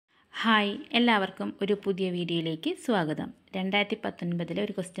Hi, എല്ലാവർക്കും ഒരു പുതിയ വീഡിയോയിലേക്ക് സ്വാഗതം. 2019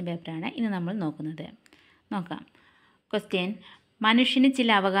 ഒരു ക്വസ്റ്റ്യൻ പേപ്പറാണ് ഇന്ന് നമ്മൾ നോക്കാം. ക്വസ്റ്റ്യൻ: മനുഷ്യന് ചില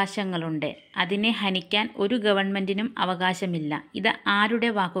അവകാശങ്ങളുണ്ട്. അതിനെ ഹനിക്കാൻ ഒരു ഗവൺമെൻറ്റിനും അവകാശമില്ല. ഇത്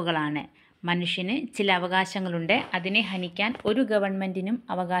ആരുടെ വാക്കുകളാണ്? മനുഷ്യന് ചില അവകാശങ്ങളുണ്ട്. അതിനെ ഹനിക്കാൻ ഒരു ഗവൺമെൻറ്റിനും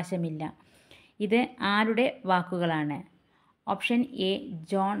അവകാശമില്ല. ഇത് ആരുടെ വാക്കുകളാണ്? Option A,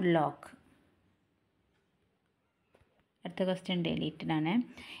 John Locke. അടുത്ത ക്വസ്റ്റ്യൻ ഡിലീറ്റഡ് ആണ്.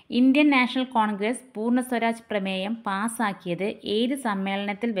 ഇന്ത്യൻ നാഷണൽ കോൺഗ്രസ് പൂർണ്ണ സ്വരാജ് പ്രമേയം പാസ്സാക്കിയത് ഏത്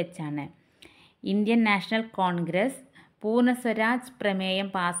സമ്മേളനത്തിൽ വെച്ചാണ്? ഇന്ത്യൻ നാഷണൽ കോൺഗ്രസ് പൂർണ്ണ സ്വരാജ് പ്രമേയം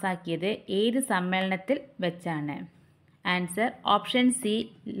പാസ്സാക്കിയത് ഏത് സമ്മേളനത്തിൽ വെച്ചാണ്? Answer option C,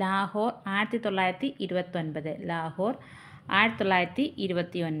 Lahore 1929. Lahore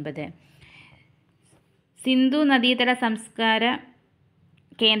 1929. Sindhu നദീതട സംസ്കാര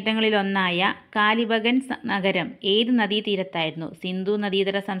കേന്ദ്രങ്ങളിലൊന്നായ കാലിബഗൻ നഗരം ഏത് നദീതീരത്തായിരുന്നു? സിന്ധു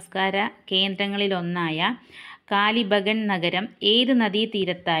നദീതട സംസ്കാര കേന്ദ്രങ്ങളിലൊന്നായ കാലിബഗൻ നഗരം ഏത്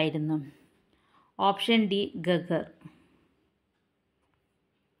നദീതീരത്തായിരുന്നു? Option D, ഗഗർ.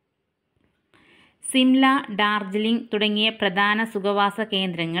 സിംല, ഡാർജിലിംഗ് തുടങ്ങിയ പ്രധാന സുഖവാസ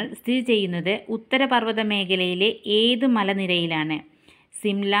കേന്ദ്രങ്ങൾ സ്ഥിതി ചെയ്യുന്നത് ഉത്തരപർവ്വത മേഖലയിലെ ഏത് മലനിരയിലാണ്?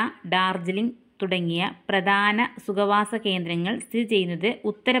 സിംല, ഡാർജിലിംഗ് തുടങ്ങിയ പ്രധാന സുഖവാസ കേന്ദ്രങ്ങൾ സ്ഥിതി ചെയ്യുന്നത്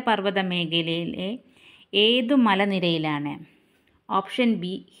ഉത്തരപർവ്വത മേഖലയിലെ ഏതു മലനിരയിലാണ്? Option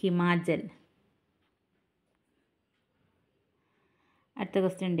B, Himachal. അടുത്ത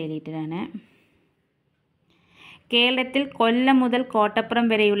ക്വസ്റ്റ്യൻ ഡിലീറ്റഡ് ആണ്. കേരളത്തിൽ കൊല്ലം മുതൽ കോട്ടപ്പുറം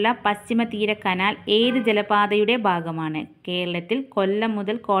വരെയുള്ള പശ്ചിമ തീര കനാൽ ഏത് ജലപാതയുടെ ഭാഗമാണ്? കേരളത്തിൽ കൊല്ലം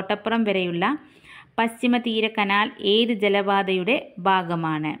മുതൽ കോട്ടപ്പുറം വരെയുള്ള പശ്ചിമ തീര കനാൽ ഏത് ജലപാതയുടെ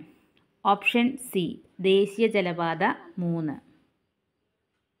ഭാഗമാണ്? ഓപ്ഷൻ സി, ദേശീയ ജലപാത 3.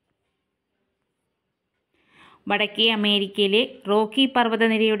 വടക്കേ അമേരിക്കയിലെ റോക്കി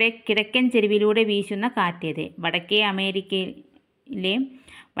പർവ്വതനിരയുടെ കിഴക്കൻ ചെരുവിലൂടെ വീശുന്ന കാറ്റേത്? വടക്കേ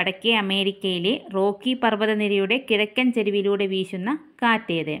അമേരിക്കയിലെ റോക്കി പർവ്വതനിരയുടെ കിഴക്കൻ ചെരുവിലൂടെ വീശുന്ന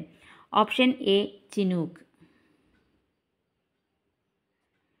കാറ്റേത്? Option A, Chinook.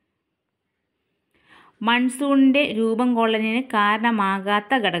 മൺസൂണിൻ്റെ രൂപം കൊള്ളലിന്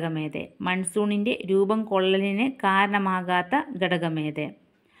കാരണമാകാത്ത ഘടകമേത്? മൺസൂണിൻ്റെ രൂപം കൊള്ളലിന് കാരണമാകാത്ത ഘടകമേത്?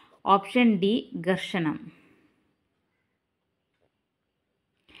 ഓപ്ഷൻ ഡി, ഘർഷണം.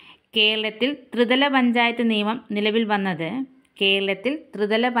 കേരളത്തിൽ ത്രിതല പഞ്ചായത്ത് നിയമം നിലവിൽ വന്നത്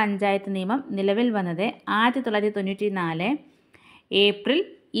 1994 ഏപ്രിൽ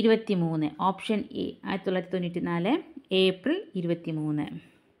 23. Option A, 1994 April 23.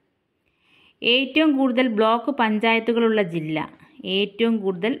 ഏറ്റവും കൂടുതൽ ബ്ലോക്ക് പഞ്ചായത്തുകളുള്ള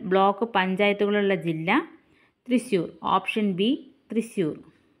ജില്ല? തൃശ്ശൂർ. Option B, Thrissur.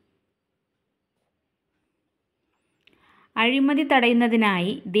 അഴിമതി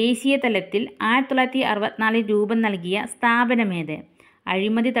തടയുന്നതിനായി ദേശീയ തലത്തിൽ 1964 രൂപം നൽകിയ സ്ഥാപനമേത്?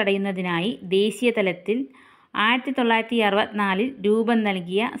 അഴിമതി തടയുന്നതിനായി ദേശീയ തലത്തിൽ 1964 രൂപം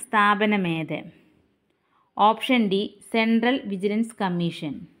നൽകിയ സ്ഥാപനമേത്? Option D, central vigilance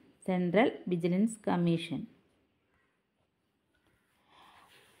commission.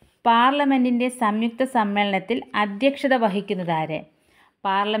 പാർലമെൻറ്റിൻ്റെ സംയുക്ത സമ്മേളനത്തിൽ അധ്യക്ഷത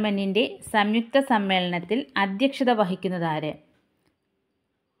വഹിക്കുന്നതാര്?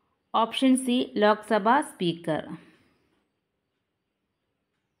 Option C, Lok Sabha speaker.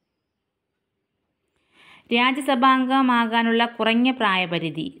 രാജ്യസഭാംഗമാകാനുള്ള കുറഞ്ഞ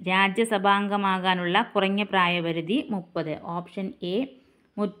പ്രായപരിധി? 30. Option A,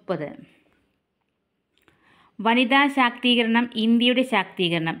 30. വനിതാ ശാക്തീകരണം ഇന്ത്യയുടെ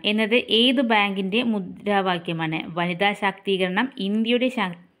ശാക്തീകരണം എന്നത് ഏതു ബാങ്കിൻ്റെ മുദ്രാവാക്യമാണ്? വനിതാ ശാക്തീകരണം ഇന്ത്യയുടെ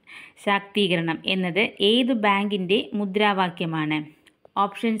ശാക്തീകരണം എന്നത് ഏതു ബാങ്കിൻ്റെ മുദ്രാവാക്യമാണ്?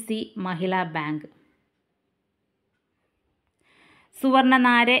 ഓപ്ഷൻ സി, മഹിളാ ബാങ്ക്.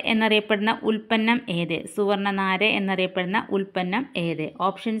 സുവർണനാര് എന്നറിയപ്പെടുന്ന ഉൽപ്പന്നം ഏത്?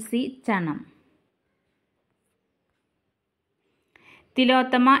 ഓപ്ഷൻ സി, ചണം.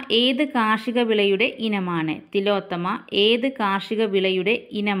 തിലോത്തമ ഏത് കാർഷിക വിളയുടെ ഇനമാണ്?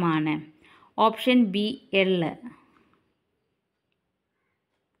 ഓപ്ഷൻ ബി, എള്ള്.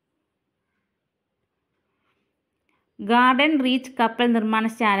 ഗാർഡൻ റീച്ച് കപ്പൽ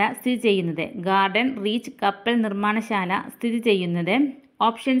നിർമ്മാണശാല സ്ഥിതി ചെയ്യുന്നത്?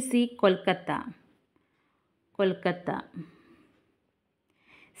 Option C, Kolkata.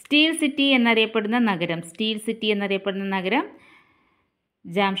 Steel city എന്നറിയപ്പെടുന്ന നഗരം?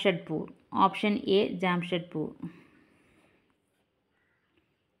 ജാംഷഡ്പൂർ. Option A, Jamshedpur.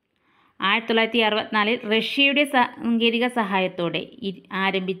 1964 റഷ്യയുടെ സാങ്കേതിക സഹായത്തോടെ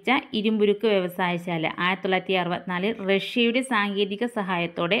ആരംഭിച്ച ഇരുമ്പുരുക്ക് വ്യവസായശാല. 1964 റഷ്യയുടെ സാങ്കേതിക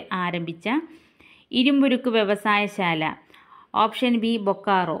സഹായത്തോടെ ആരംഭിച്ച ഇരുമ്പുരുക്ക് വ്യവസായശാല. Option B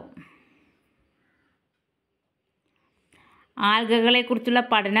Bokaro. ആൽഗകളെക്കുറിച്ചുള്ള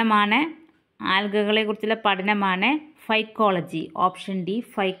പഠനമാണ് ഫൈക്കോളജി. Option D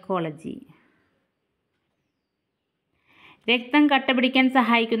phycology. രക്തം കട്ടപിടിക്കാൻ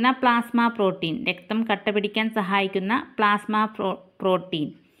സഹായിക്കുന്ന plasma protein.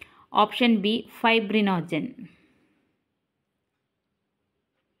 Option B fibrinogen.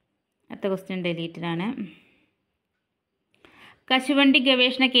 അടുത്ത ക്വസ്റ്റ്യൻ ഡിലീറ്റഡ് ആണ്. കശുവണ്ടി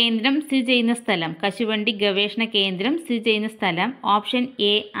ഗവേഷണ കേന്ദ്രം സ്ഥിതി ചെയ്യുന്ന സ്ഥലം. Option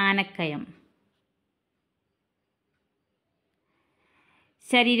A Anakkayam.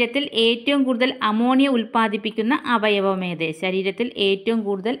 ശരീരത്തിൽ ഏറ്റവും കൂടുതൽ അമോണിയ ഉൽപ്പാദിപ്പിക്കുന്ന അവയവമേത്?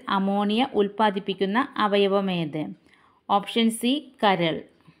 ഓപ്ഷൻ സി കരൾ.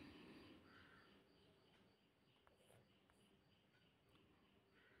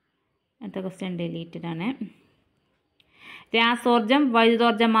 അടുത്ത ക്വസ്റ്റ്യൻ ഡിലീറ്റഡ് ആണ്. രാസോർജം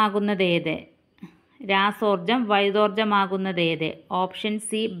വൈദ്യോർജമാകുന്നതേത്? Option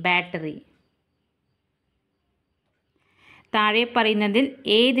C battery. താഴെ പറയുന്നതിൽ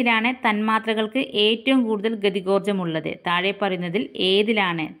ഏതിലാണ് തന്മാത്രകൾക്ക് ഏറ്റവും കൂടുതൽ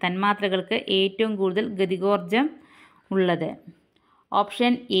ഗതികോർജം ഉള്ളത്?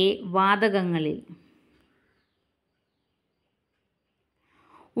 Option A വാതകങ്ങളിൽ.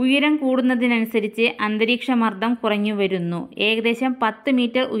 ഉയരം കൂടുന്നതിനനുസരിച്ച് അന്തരീക്ഷമർദ്ദം കുറഞ്ഞു വരുന്നു. ഏകദേശം 10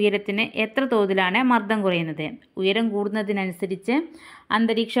 മീറ്റർ ഉയരത്തിന് എത്ര തോതിലാണ് മർദ്ദം കുറയുന്നത്? ഉയരം കൂടുന്നതിനനുസരിച്ച്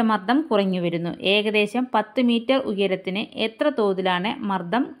അന്തരീക്ഷമർദ്ദം കുറഞ്ഞു വരുന്നു. ഏകദേശം 10 മീറ്റർ ഉയരത്തിന് എത്ര തോതിലാണ്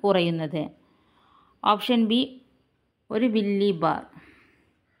മർദ്ദം കുറയുന്നത്? Option B 1 millibar.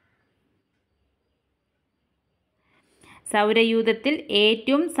 സൗരയൂഥത്തിൽ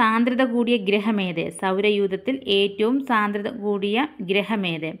ഏറ്റവും സാന്ദ്രത കൂടിയ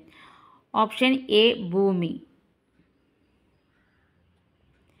ഗ്രഹമേത്? ഓപ്ഷൻ എ ഭൂമി.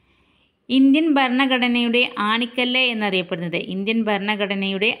 ഇന്ത്യൻ ഭരണഘടനയുടെ ആണിക്കല്ല്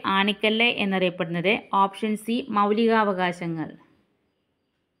എന്നറിയപ്പെടുന്നത്? ഓപ്ഷൻ സി മൗലികാവകാശങ്ങൾ.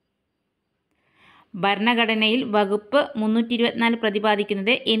 ഭരണഘടനയിൽ വകുപ്പ് 324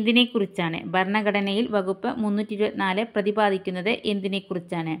 പ്രതിപാദിക്കുന്നത്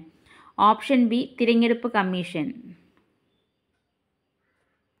എന്തിനെക്കുറിച്ചാണ്? ഓപ്ഷൻ ബി തിരഞ്ഞെടുപ്പ് കമ്മീഷൻ.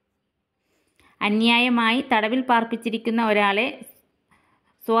 അന്യായമായി തടവിൽ പാർപ്പിച്ചിരിക്കുന്ന ഒരാളെ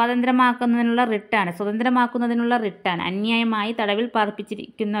സ്വതന്ത്രമാക്കുന്നതിനുള്ള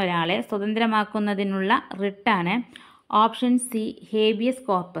റിട്ടാണ്. Option C habeas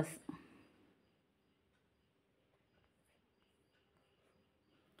corpus.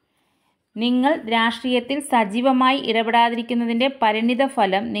 നിങ്ങൾ രാഷ്ട്രീയത്തിൽ സജീവമായി ഇടപെടാതിരിക്കുന്നതിൻ്റെ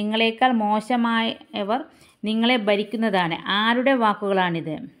പരിണിതഫലം നിങ്ങളെക്കാൾ മോശമായവർ നിങ്ങളെ ഭരിക്കുന്നതാണ്. ആരുടെ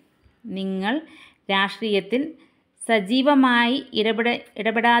വാക്കുകളാണിത്? നിങ്ങൾ രാഷ്ട്രീയത്തിൽ സജീവമായി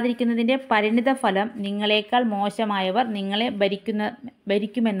ഇടപെടാതിരിക്കുന്നതിൻ്റെ പരിണിതഫലം നിങ്ങളെക്കാൾ മോശമായവർ നിങ്ങളെ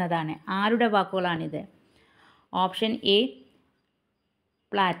ഭരിക്കുമെന്നതാണ്. ആരുടെ വാക്കുകളാണിത്? Option A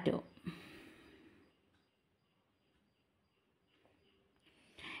Plato.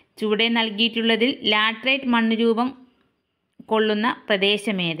 ചുവടെ നൽകിയിട്ടുള്ളതിൽ ലാറ്ററൈറ്റ് മണ്ണ് രൂപം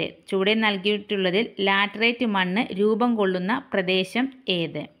കൊള്ളുന്ന പ്രദേശം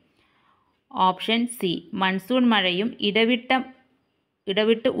ഏത്? ഓപ്ഷൻ സി മൺസൂൺ മഴയും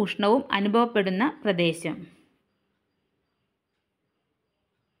ഇടവിട്ട് ഉഷ്ണവും അനുഭവപ്പെടുന്ന പ്രദേശം.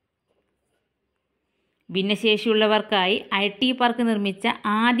 ഭിന്നശേഷിയുള്ളവർക്കായി IT പാർക്ക് നിർമ്മിച്ച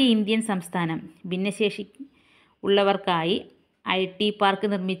ആദ്യ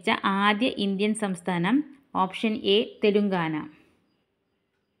ഇന്ത്യൻ സംസ്ഥാനം. Option A Telangana.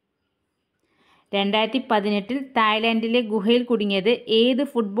 2018 തായ്ലാൻഡിലെ ഗുഹയിൽ കുടുങ്ങിയത് ഏത്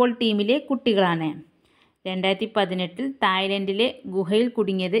ഫുട്ബോൾ ടീമിലെ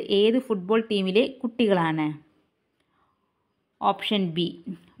കുട്ടികളാണ്? Option B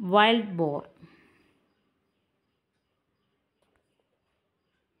wild bore.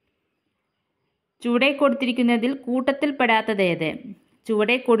 ചുവടെ കൊടുത്തിരിക്കുന്നതിൽ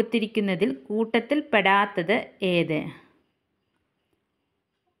കൂട്ടത്തിൽപ്പെടാത്തത് ഏത്?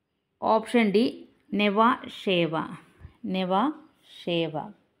 Option D never ഷേവ.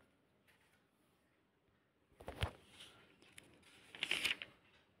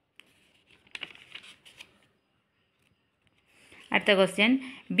 അടുത്ത ക്വസ്റ്റ്യൻ.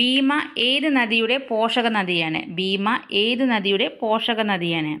 ഭീമ ഏത് നദിയുടെ പോഷക നദിയാണ്?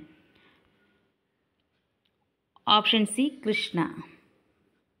 Option C Krishna.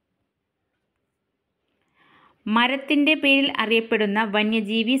 മരത്തിൻ്റെ പേരിൽ അറിയപ്പെടുന്ന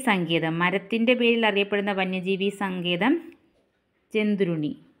വന്യജീവി സങ്കേതം. മരത്തിൻ്റെ പേരിൽ അറിയപ്പെടുന്ന വന്യജീവി സങ്കേതം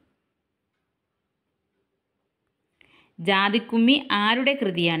ചെന്തുരുണി. ജാതിക്കുമ്മി ആരുടെ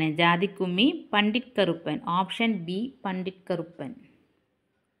കൃതിയാണ്? ജാതിക്കുമ്മി പണ്ഡിറ്റ് കറുപ്പൻ. Option B Pandit Karuppan.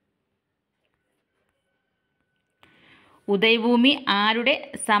 ഉദയഭൂമി ആരുടെ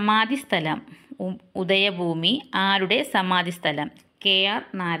സമാധി സ്ഥലം? ഉദയഭൂമി ആരുടെ സമാധി സ്ഥലം? KR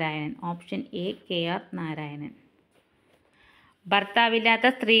Narayanan. Option A KR Narayanan. ഭർത്താവില്ലാത്ത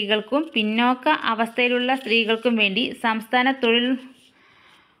സ്ത്രീകൾക്കും പിന്നോക്ക അവസ്ഥയിലുള്ള സ്ത്രീകൾക്കും വേണ്ടി സംസ്ഥാന തൊഴിൽ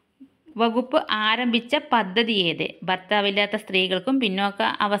വകുപ്പ് ആരംഭിച്ച പദ്ധതി ഏത്? ഭർത്താവില്ലാത്ത സ്ത്രീകൾക്കും പിന്നോക്ക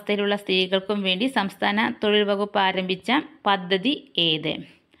അവസ്ഥയിലുള്ള സ്ത്രീകൾക്കും വേണ്ടി സംസ്ഥാന തൊഴിൽ വകുപ്പ് ആരംഭിച്ച പദ്ധതി ഏത്?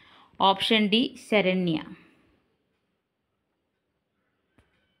 Option D Saranya.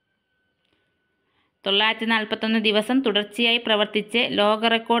 941 ദിവസം തുടർച്ചയായി പ്രവർത്തിച്ച് ലോക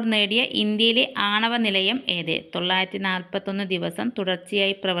റെക്കോർഡ് നേടിയ ഇന്ത്യയിലെ ആണവ നിലയം ഏത്? 941 ദിവസം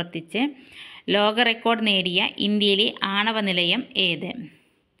തുടർച്ചയായി പ്രവർത്തിച്ച് ലോക റെക്കോർഡ് നേടിയ ഇന്ത്യയിലെ ആണവ നിലയം ഏത്?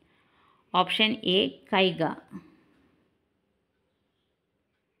 Option A Kaiga.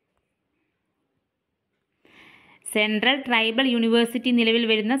 Central tribal university നിലവിൽ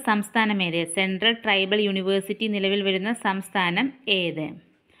വരുന്ന സംസ്ഥാനം ഏത്? സെൻട്രൽ ട്രൈബൽ യൂണിവേഴ്സിറ്റി നിലവിൽ വരുന്ന സംസ്ഥാനം ഏത്?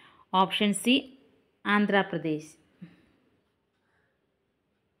 Option C Andhra Pradesh.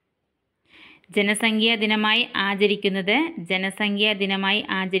 ജനസംഖ്യാ ദിനമായി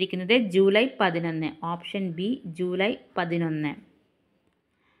ആചരിക്കുന്നത് ജൂലൈ 11. Option B July 11.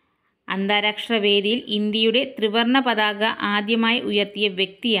 അന്താരാഷ്ട്ര വേദിയിൽ ഇന്ത്യയുടെ ത്രിവർണ്ണ പതാക ആദ്യമായി ഉയർത്തിയ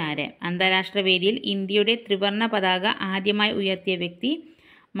വ്യക്തി ആര്? അന്താരാഷ്ട്ര വേദിയിൽ ഇന്ത്യയുടെ ത്രിവർണ്ണ പതാക ആദ്യമായി ഉയർത്തിയ വ്യക്തി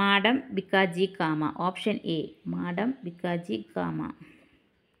madam Bhikaji Cama. Option A madam Bhikaji Cama.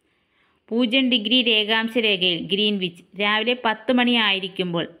 0 degree രേഖാംശ രേഖയിൽ ഗ്രീൻവിച്ച് രാവിലെ 10 മണി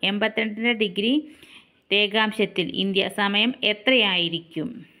ആയിരിക്കുമ്പോൾ 82 ഡിഗ്രി രേഖാംശത്തിൽ ഇന്ത്യ സമയം എത്രയായിരിക്കും?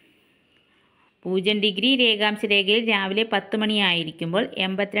 0 ഡിഗ്രി രേഖാംശ രേഖയിൽ രാവിലെ 10 മണി ആയിരിക്കുമ്പോൾ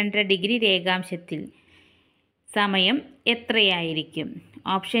 82 ഡിഗ്രി രേഖാംശത്തിൽ സമയം എത്രയായിരിക്കും?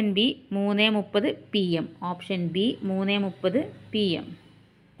 Option B 3:30 PM. Option B 3:30 PM.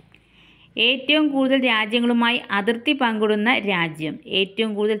 ഏറ്റവും കൂടുതൽ രാജ്യങ്ങളുമായി അതിർത്തി പങ്കിടുന്ന രാജ്യം.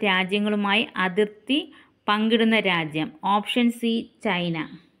 ഏറ്റവും കൂടുതൽ രാജ്യങ്ങളുമായി അതിർത്തി പങ്കിടുന്ന രാജ്യം. Option C China.